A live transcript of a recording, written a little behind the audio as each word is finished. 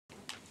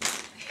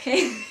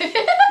Okay.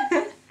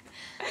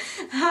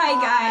 Hi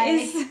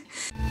guys.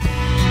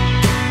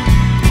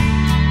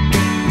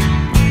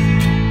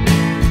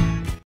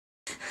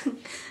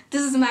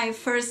 This is my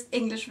first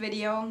English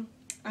video.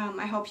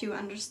 I hope you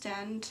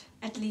understand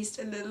at least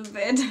a little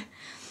bit.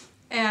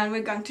 And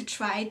we're going to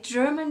try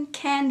German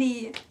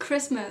candy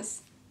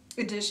Christmas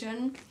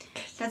edition.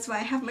 That's why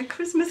I have my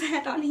Christmas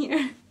hat on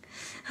here.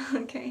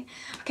 Okay,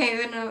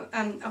 we're gonna,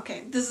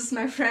 okay, this is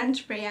my friend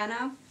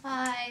Breanna.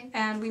 Hi.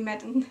 And we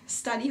met in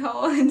study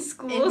hall in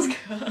school.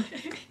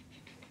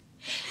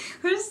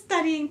 We're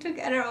studying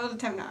together all the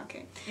time now,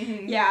 okay.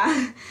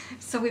 Yeah,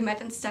 so we met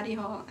in study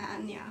hall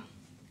and yeah.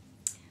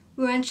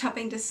 We went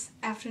shopping this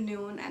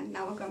afternoon and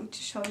now we're going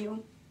to show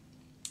you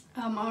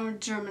our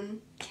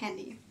German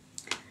candy.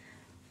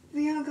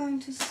 We are going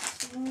to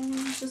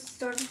just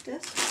start with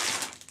this.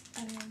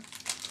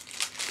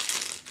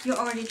 You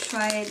already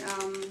tried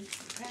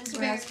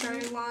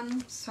raspberry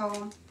one,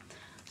 so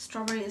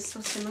strawberry is so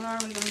similar.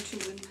 We're going to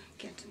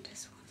get in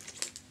this one.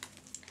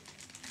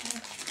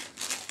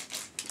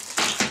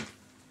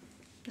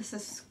 This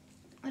is,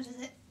 what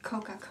is it?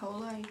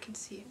 Coca-Cola, you can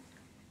see it.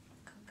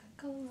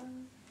 Coca-Cola.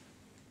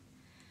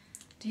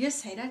 Do you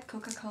say that,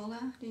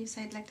 Coca-Cola? Do you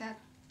say it like that?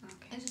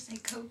 Okay. I just say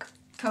Coke.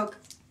 Coke.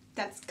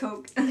 That's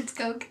Coke. It's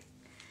Coke.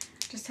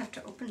 Just have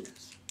to open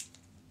this.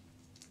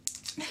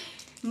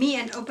 Me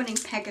and opening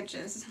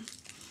packages.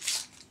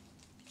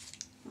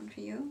 One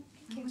for you.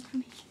 One for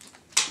me.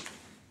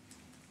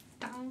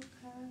 Danke.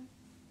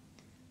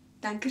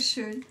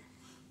 Dankeschön.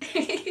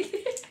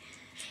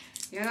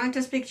 You're going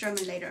to speak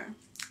German later,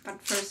 but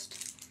first,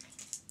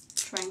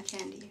 trying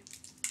candy.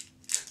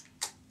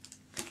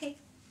 Okay.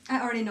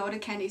 I already know the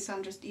candy, so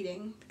I'm just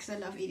eating because I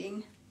love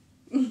eating.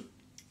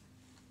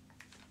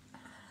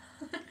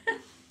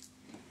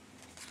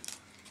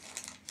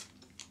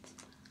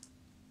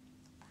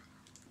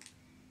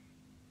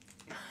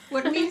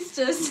 What means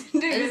this?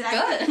 It's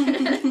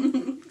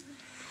good.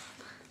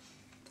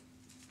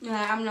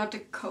 Yeah, I'm not a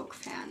Coke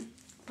fan,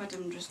 but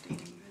I'm just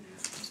eating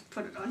it. Just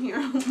put it on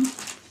here.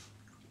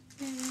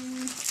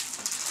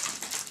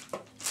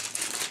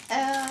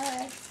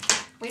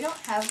 We don't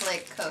have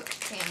like Coke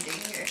candy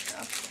here,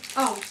 so.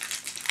 Oh,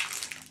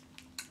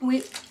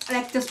 we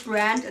like this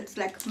brand. It's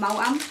like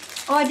meinem.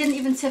 Oh, I didn't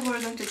even say what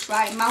we're going to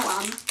try.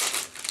 Meinem.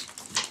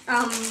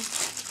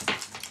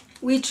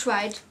 We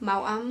tried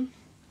meinem.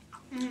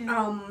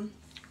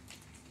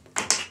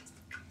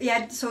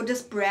 Yeah. So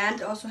this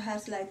brand also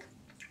has like.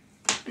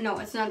 No,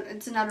 it's not.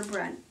 It's another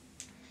brand.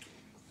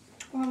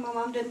 Oh, my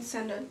mom didn't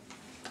send it.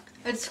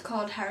 It's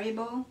called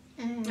Haribo,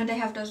 and they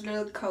have those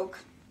little Coke.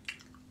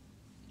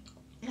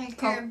 Like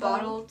Coke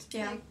bottles,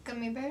 yeah. Like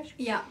gummy bears?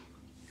 Yeah,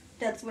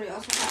 that's what I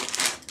also have.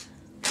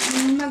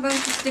 I'm going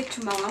to stick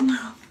to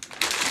mom.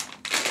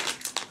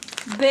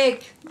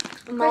 Big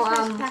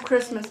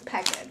Christmas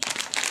package.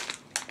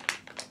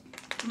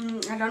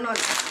 I don't know.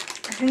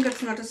 I think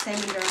it's not the same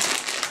either.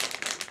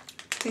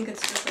 I think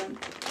it's different.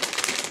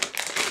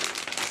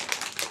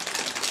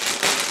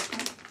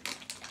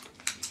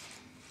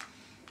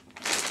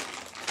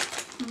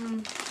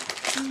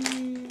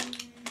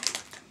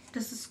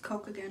 This is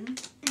Coke again.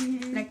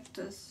 Like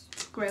this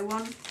grey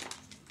one.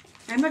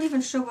 I'm not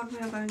even sure what we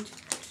are going to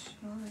try.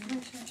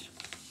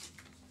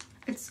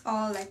 It's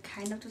all like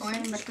kind of the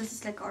same, but this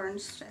is like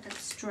orange like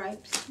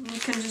stripes. You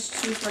can just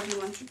choose what you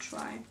want to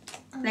try.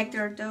 Like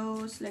there are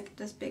those, like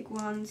this big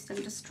ones,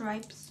 then the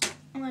stripes.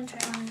 I'm gonna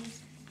try one of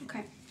these.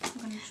 Okay,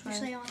 I'm gonna try.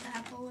 Actually, I want the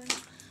apple one.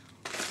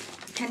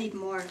 You can eat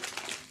more.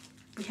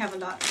 We have a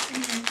lot.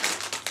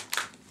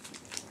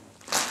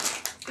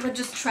 We're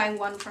just trying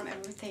one from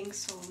everything,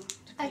 so.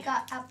 I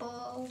got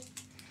apple.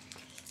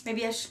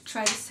 Maybe I should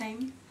try the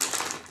same.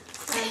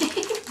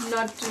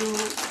 Not do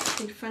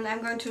different.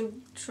 I'm going to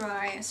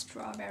try a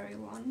strawberry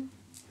one.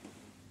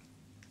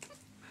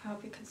 I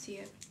hope you can see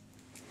it.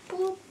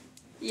 Boop.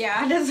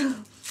 Yeah, that's.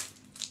 There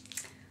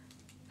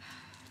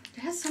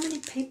has so many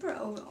paper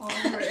all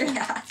over it.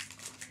 Yeah.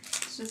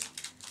 It's just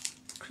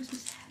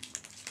Christmas hat.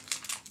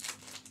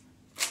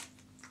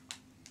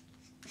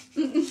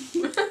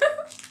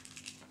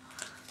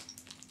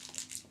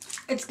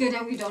 It's good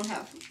that we don't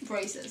have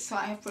braces, so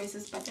I have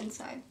braces but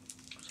inside.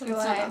 So it's do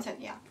not I. outside,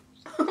 yeah.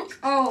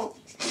 Oh,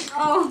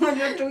 I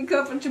have to be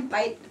careful to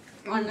bite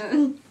on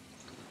it.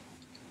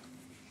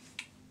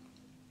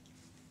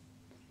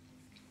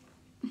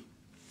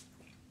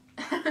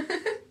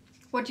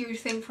 What do you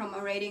think from a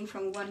rating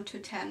from 1 to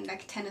 10?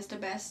 Like 10 is the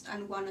best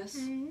and 1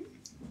 is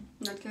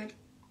not good,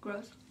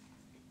 gross.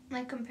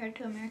 Like compared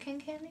to American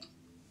candy?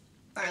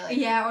 Or like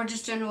Yeah, or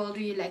just general, do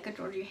you like it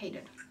or do you hate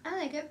it? I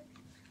like it.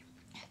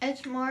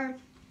 It's more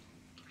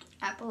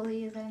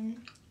apple-y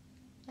than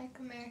like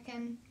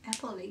American.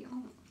 Apple-y,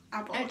 oh.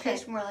 Apple, It okay.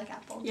 tastes more like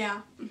apple.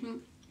 Yeah.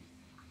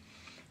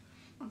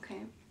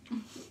 Okay.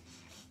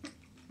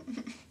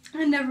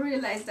 I never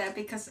realized that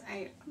because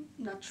I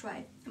not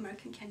tried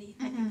American candy.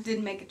 I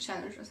didn't make a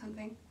challenge or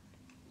something.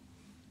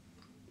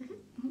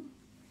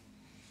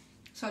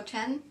 So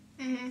 10?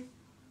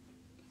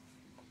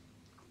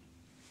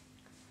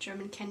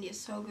 German candy is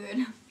so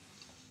good.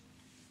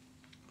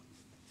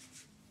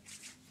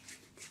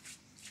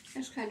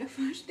 It's kind of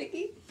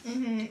sticky.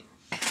 Mm-hmm.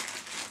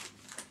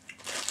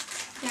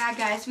 Yeah,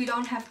 guys, we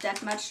don't have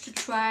that much to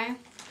try.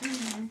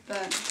 Mm-hmm.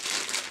 But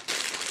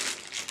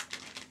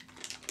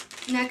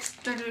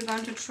next that we're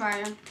going to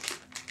try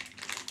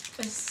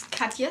is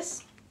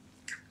Katjes.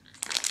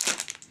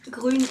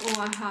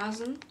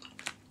 Grünohrhasen.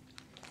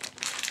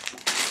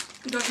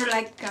 Those are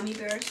like gummy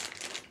bears.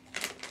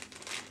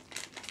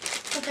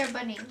 But they're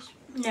bunnies.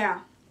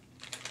 Yeah.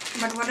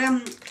 But what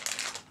I'm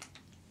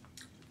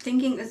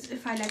thinking is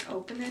if I like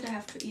open it, I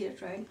have to eat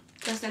it, right?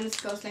 Because then it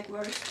goes like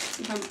worse.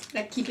 If I'm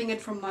like keeping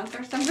it for a month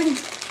or something.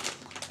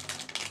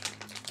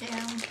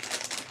 Yeah.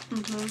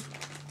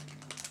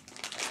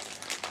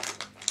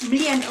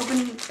 Million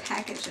opening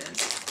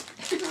packages.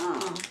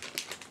 Oh.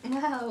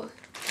 Wow.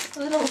 A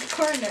little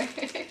corner.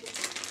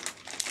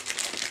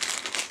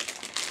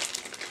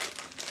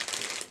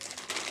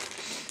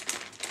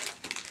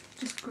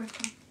 Just grip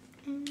them.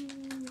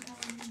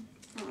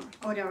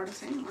 Oh, they are the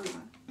same or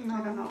not? No.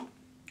 I don't know.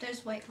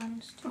 There's white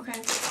ones too.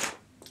 Okay.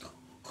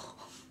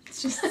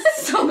 It's just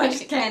so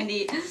much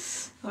candy.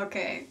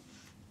 Okay.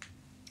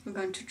 We're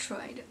going to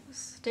try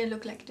those. They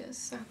look like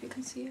this. I hope you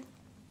can see it.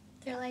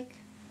 They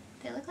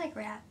look like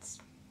rats.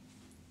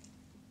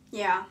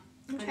 Yeah.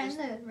 I'm trying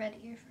the red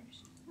ear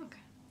first.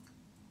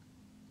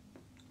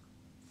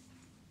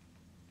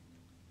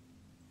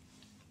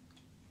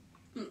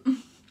 Okay.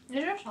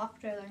 These are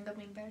softer than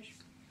gummy bears.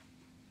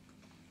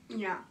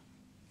 Yeah.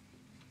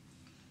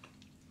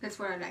 That's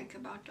what I like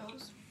about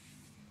those.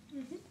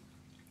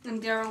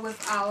 And they're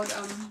without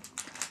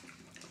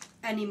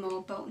any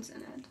more bones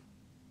in it.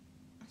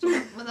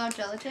 Without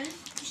gelatin?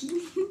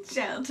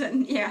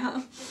 Gelatin,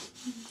 yeah.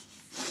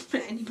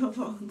 Any more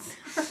bones.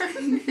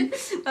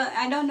 Well,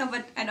 I don't know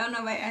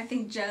why. I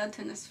think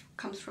gelatin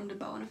comes from the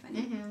bone of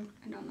any.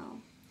 I don't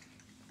know.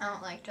 I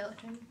don't like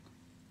gelatin.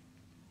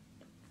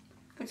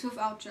 It's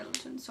without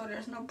gelatin, so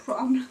there's no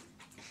problem.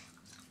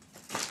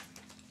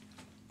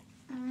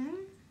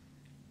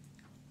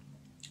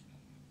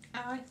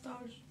 I like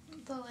those.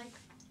 The like.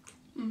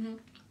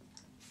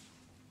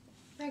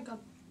 There you go.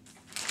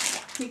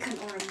 You can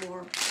order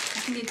more. I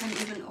think you can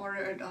even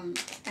order it on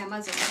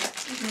Amazon.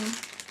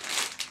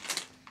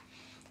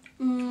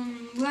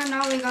 Well,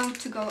 now we're going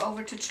to go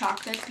over to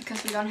chocolate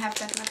because we don't have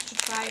that much to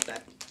try,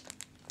 but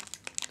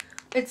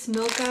it's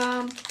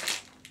Milka,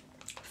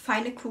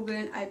 feine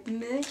Kugeln,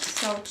 Alpenmilch,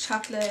 so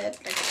chocolate,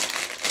 like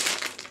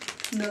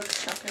milk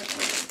chocolate.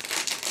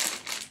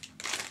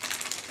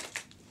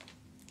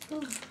 Ooh,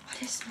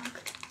 what is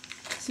milk?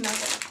 Smell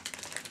it.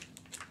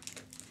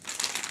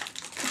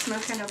 It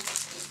smells kind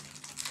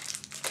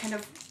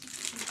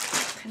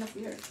of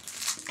weird.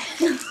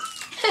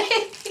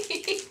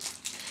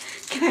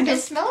 It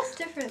smells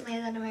differently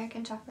than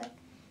American chocolate.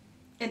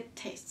 It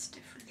tastes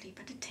differently,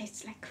 but it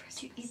tastes like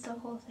Christmas. You eat the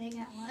whole thing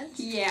at once?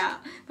 Yeah,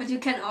 but you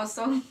can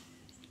also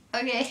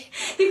Okay.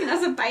 you can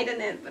also bite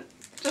in it, but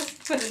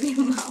just put it in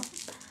your mouth.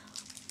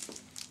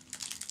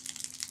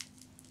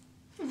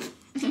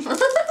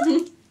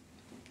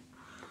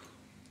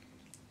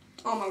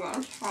 Oh my god,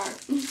 it's hard.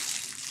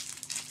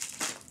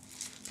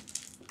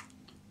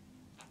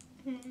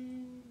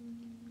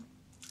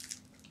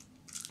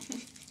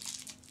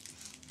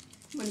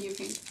 What do you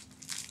think?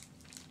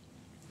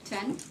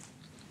 10?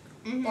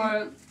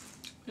 Or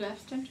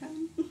less than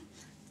 10?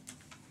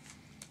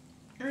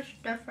 It's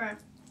different.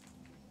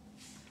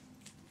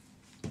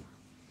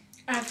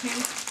 I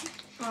think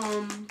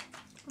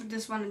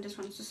this one and this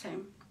one is the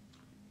same.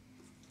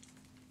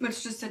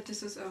 It's just that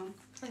this is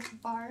Like a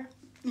bar.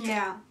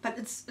 yeah, but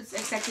it's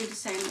exactly the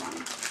same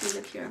one. You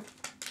look here.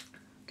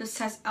 This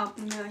has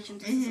Alpenmilch and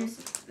this is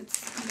also, it's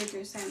completely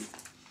the same.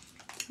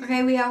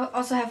 Okay, we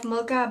also have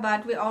Milka,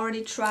 but we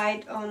already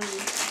tried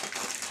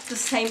the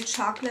same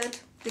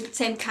chocolate, the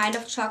same kind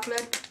of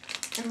chocolate.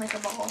 In like a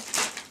bowl.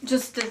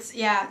 Just it's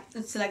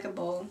it's like a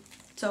bowl,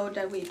 so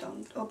that we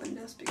don't open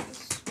this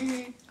because I'm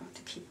going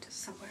to keep this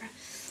somewhere.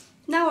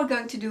 Now we're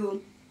going to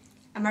do.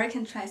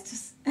 American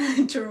tries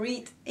to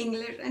read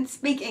English and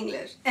speak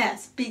English.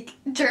 Speak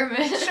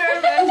German.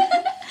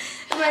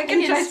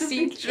 American tries to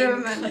speak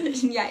German.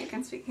 Yeah, you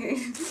can speak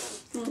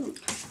English.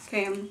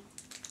 Okay, I'm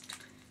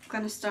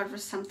gonna start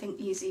with something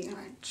easy.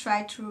 I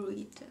try to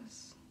read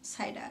this.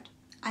 Say that.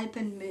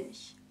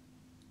 Alpenmilch.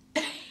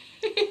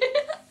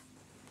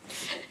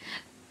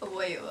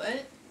 Wait,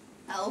 what?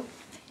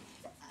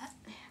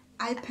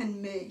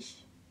 Alpenmilch.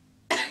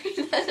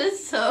 That is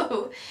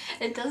so.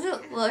 It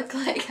doesn't look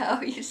like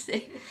how you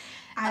say it.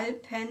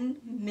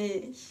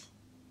 Alpenmilch.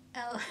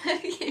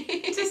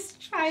 Just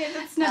Just try it.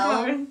 It's not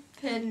hard.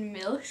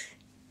 Alpenmilch.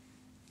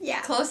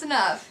 Yeah. Close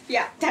enough.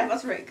 Yeah, that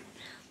was right.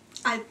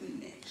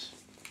 Alpenmilch.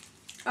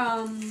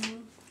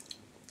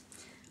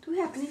 Do we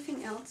have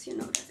anything else? You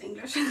know that's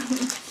English.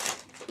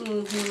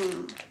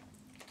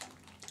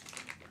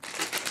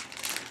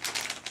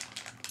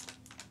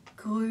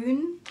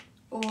 Grünohrhase.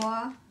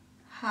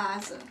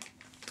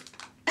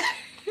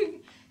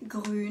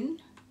 Grün.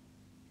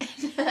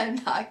 I'm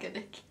not gonna get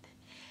it.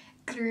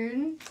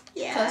 Grün.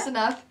 Yeah. Close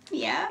enough.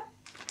 Yeah.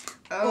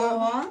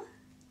 Oh.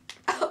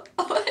 Ohr.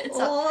 Oh, it's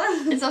Ohr.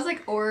 It sounds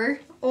like or.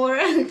 Or.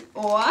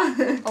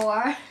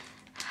 Or.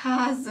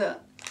 Hase.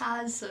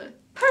 Hase.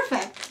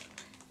 Perfect.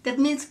 That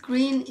means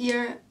green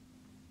ear.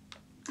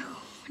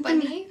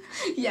 Bunny?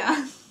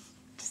 Yeah.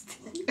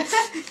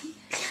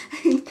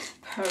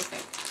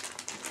 Perfect.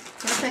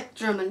 Perfect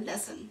German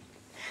lesson.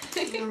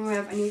 Do we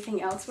have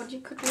anything else what you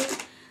could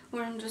read?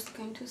 Or I'm just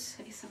going to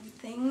say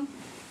something.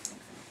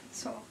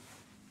 So.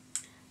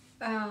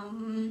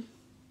 Mein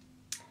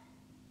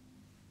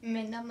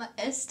Name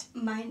ist.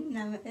 Mein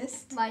Name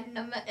ist. Mein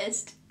Name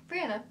ist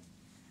Breanna.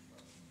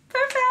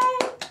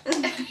 Perfect.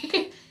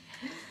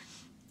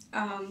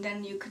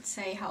 Then you could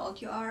say how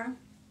old you are.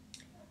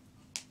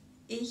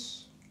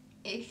 Ich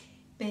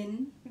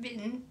bin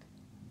 17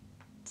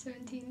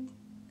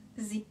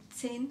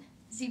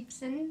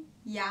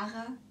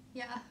 Jahre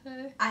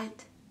Jahre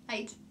alt.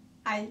 alt.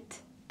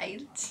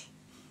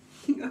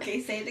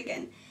 Okay, say it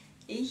again.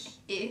 Ich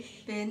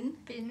bin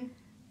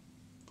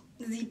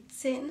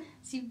 17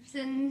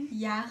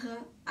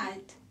 Jahre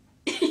alt.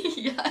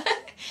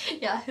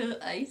 Jahre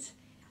alt.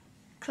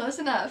 Close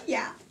enough.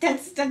 Yeah,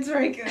 that's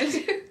very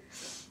good.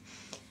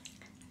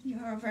 You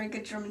are a very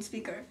good German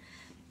speaker.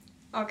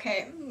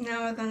 Okay,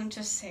 now we're gonna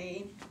just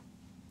say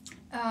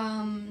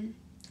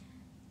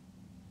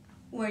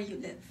where you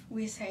live.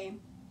 We say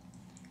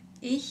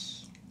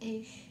ich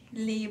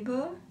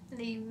lebe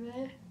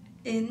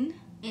in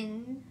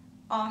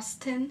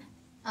Austin,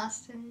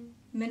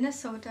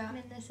 Minnesota,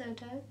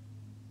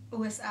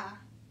 USA.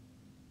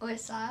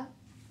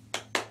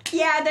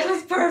 Yeah, that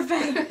was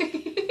perfect.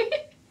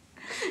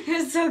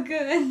 You're so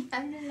good.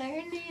 I'm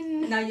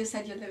learning. Now you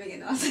said you're living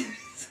in Austin,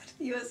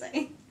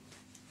 USA.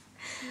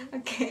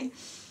 Okay.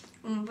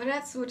 What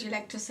else would you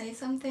like to say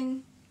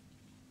something?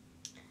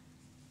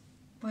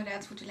 What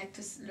else would you like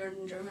to learn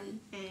in German?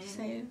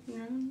 Say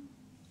German.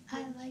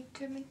 I like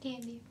German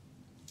candy.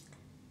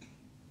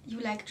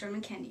 You like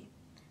German candy.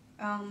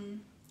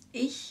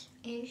 Ich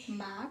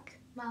mag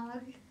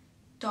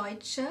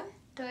deutsche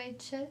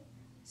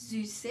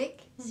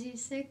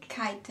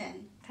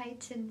Süßigkeiten.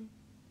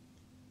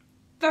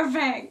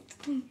 Perfekt.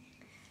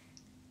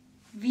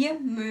 Wir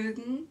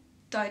mögen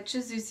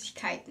deutsche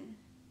Süßigkeiten.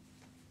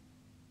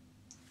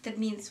 That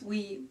means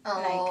we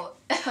like.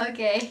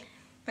 Okay.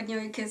 But you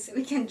know, because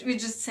we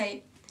just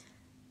say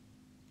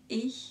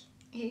ich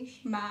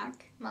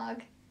mag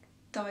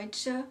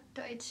deutsche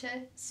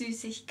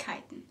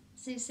Süßigkeiten.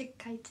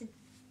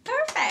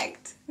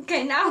 Perfect.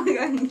 Okay, now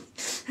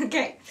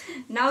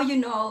now you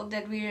know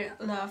that we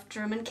love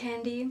German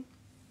candy,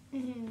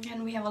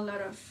 and we have a lot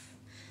of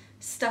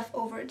stuff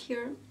over it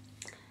here.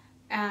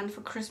 And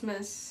for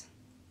Christmas,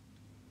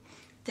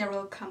 there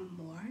will come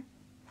more.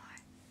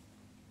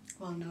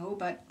 Well, no,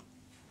 but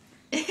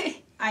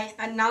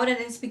now that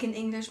I speak in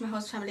English, my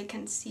host family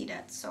can see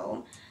that,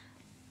 so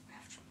we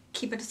have to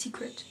keep it a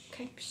secret.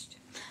 Okay.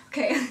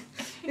 Okay.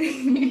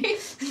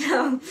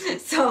 No.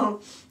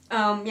 So.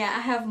 Yeah,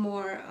 I have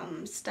more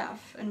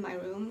stuff in my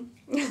room.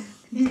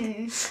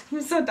 I'm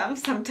so dumb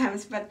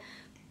sometimes, but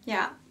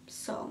yeah,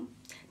 so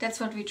that's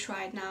what we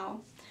tried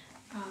now,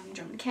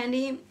 German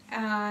candy,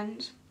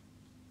 and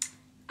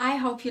I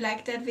hope you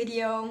liked that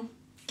video.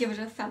 Give it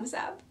a thumbs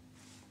up.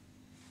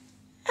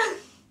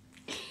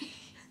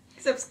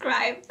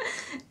 Subscribe,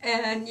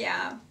 and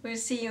yeah, we'll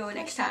see you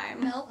next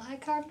time. Bell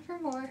icon for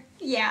more.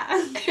 Yeah,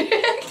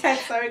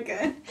 that's very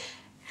good.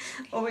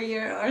 Over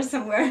here or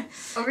somewhere.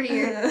 Over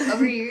here.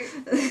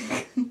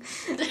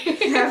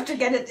 You have to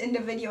get it in the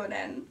video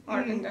then,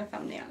 or in the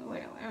thumbnail,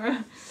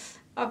 whatever.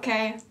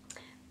 Okay,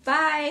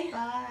 bye.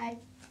 Bye.